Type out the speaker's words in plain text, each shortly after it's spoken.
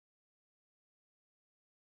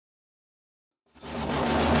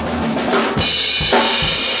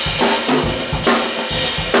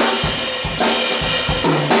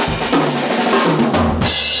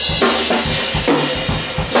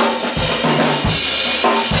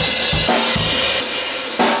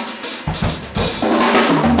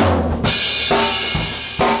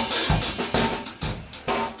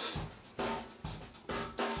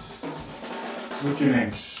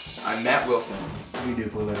Wilson. What do you do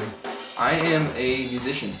for a living? I am a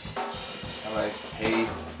musician. That's how I pay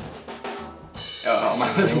all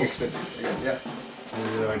my living expenses. Again, yeah. Do you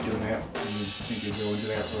really like doing that? Do you think you'd go into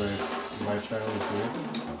that for a lifestyle or career?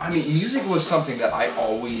 I mean, music was something that I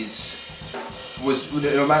always was,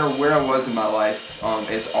 no matter where I was in my life,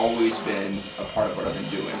 it's always been a part of what I've been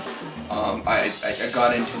doing. I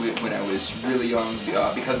got into it when I was really young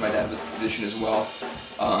because my dad was a musician as well.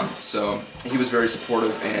 So he was very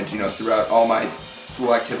supportive, and throughout all my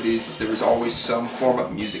school activities there was always some form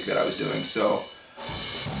of music that I was doing. So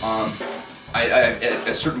at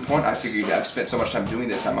a certain point I figured I've spent so much time doing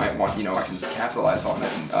this, I might want, I can capitalize on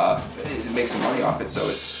it and make some money off it. So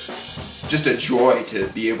it's just a joy to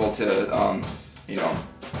be able to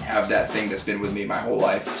have that thing that's been with me my whole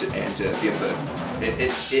life, and to be able to,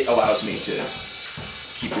 it allows me to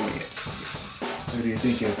keep doing it. So do you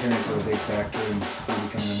think your parents were a big factor in you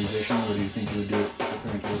becoming a musician, or do you think you would do it if your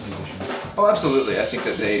parents were a musician? Oh, absolutely. I think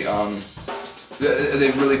that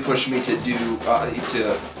they really pushed me to do,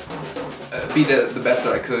 be the best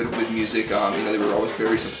that I could with music. They were always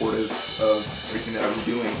very supportive of everything that I was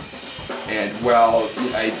doing. And while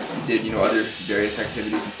I did, other various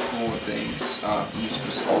activities in school and things, music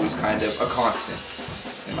was always kind of a constant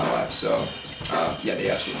in my life. So, yeah, they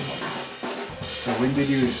absolutely helped me. So when did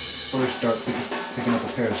you first start picking up a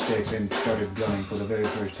pair of sticks and started drumming for the very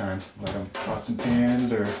first time? Like on pots and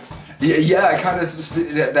pans, or? Yeah, I kind of,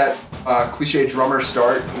 that cliche drummer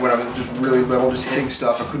start when I was just really little, just hitting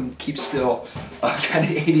stuff. I couldn't keep still, kind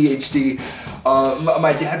of ADHD.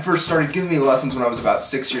 My dad first started giving me lessons when I was about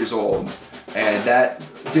 6 years old, and that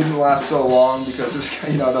didn't last so long because it was,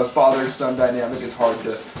 the father-son dynamic is hard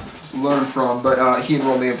to learn from, but he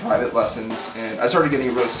enrolled me in private lessons, and I started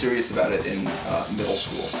getting really serious about it in middle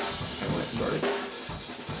school, and when it started.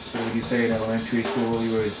 So would you say in elementary school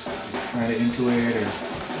you were kind of into it, or?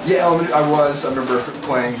 Yeah, I was. I remember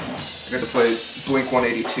playing, I got to play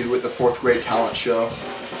Blink-182 at the 4th grade talent show.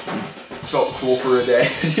 Felt cool for a day,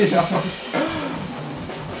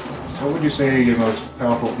 So what would you say your most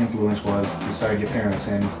powerful influence was, besides your parents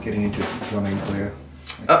and getting into drumming career?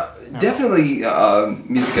 Definitely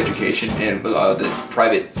music education and the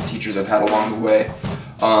private teachers I've had along the way.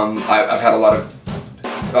 I've had a lot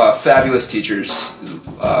of fabulous teachers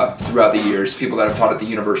throughout the years, people that I've taught at the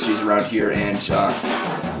universities around here, and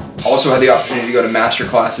also had the opportunity to go to master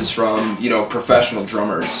classes from, professional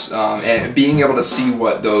drummers, and being able to see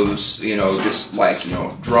what those, just like,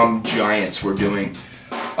 drum giants were doing,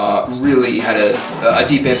 really had a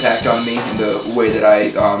deep impact on me in the way that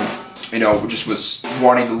I, just was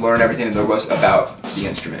wanting to learn everything there was about the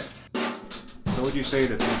instrument. So what would you say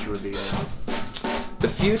the future would be? The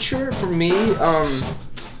future for me,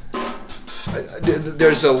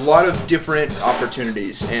 there's a lot of different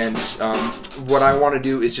opportunities, and what I want to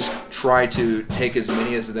do is just try to take as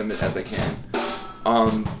many of them as I can.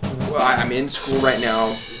 I'm in school right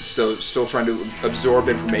now, so still trying to absorb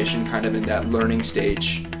information, kind of in that learning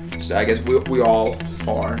stage. So I guess we all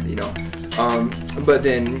are, But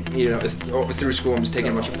then, through school I'm just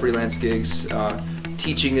taking a bunch of freelance gigs.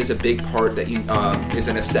 Teaching is a big part that is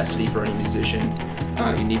a necessity for any musician.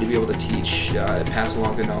 You need to be able to teach, pass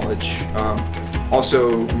along the knowledge.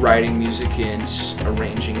 Also, writing music and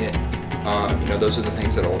arranging it. Those are the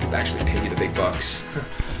things that will actually pay you the big bucks.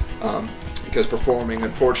 Because performing,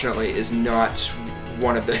 unfortunately, is not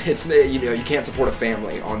one of the. You can't support a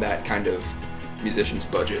family on that kind of musician's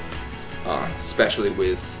budget, especially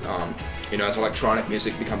with as electronic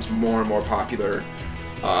music becomes more and more popular.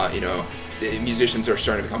 The musicians are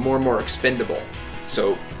starting to become more and more expendable.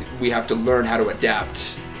 So we have to learn how to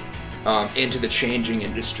adapt into the changing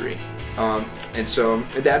industry, and so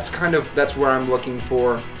that's where I'm looking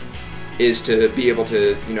for, is to be able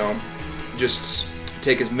to just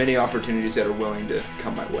take as many opportunities that are willing to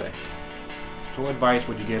come my way. So what advice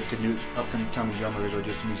would you give to new upcoming drummers, or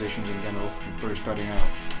just musicians in general, first starting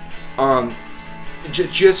out?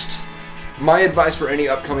 Just my advice for any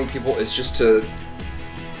upcoming people is just to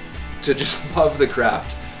just love the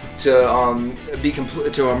craft,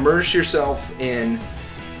 to immerse yourself in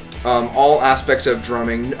all aspects of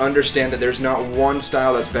drumming. Understand that there's not one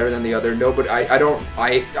style that's better than the other. Nobody, I don't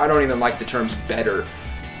even like the terms better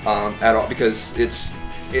at all, because it's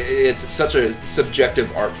such a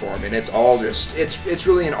subjective art form, and it's all just it's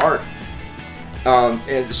really an art.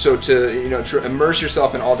 And so to immerse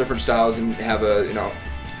yourself in all different styles and have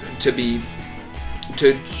to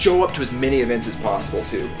show up to as many events as possible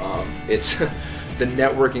too. It's the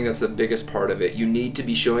networking that's the biggest part of it. You need to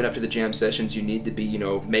be showing up to the jam sessions. You need to be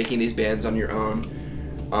making these bands on your own.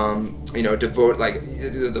 Devote, like,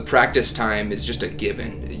 the practice time is just a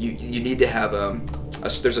given. You need to have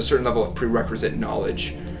there's a certain level of prerequisite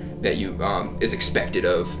knowledge that is expected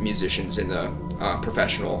of musicians in the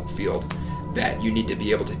professional field that you need to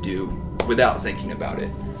be able to do without thinking about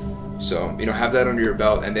it. So, have that under your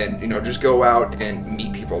belt, and then, just go out and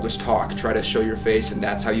meet people, just talk, try to show your face, and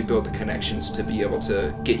that's how you build the connections to be able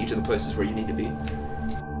to get you to the places where you need to be.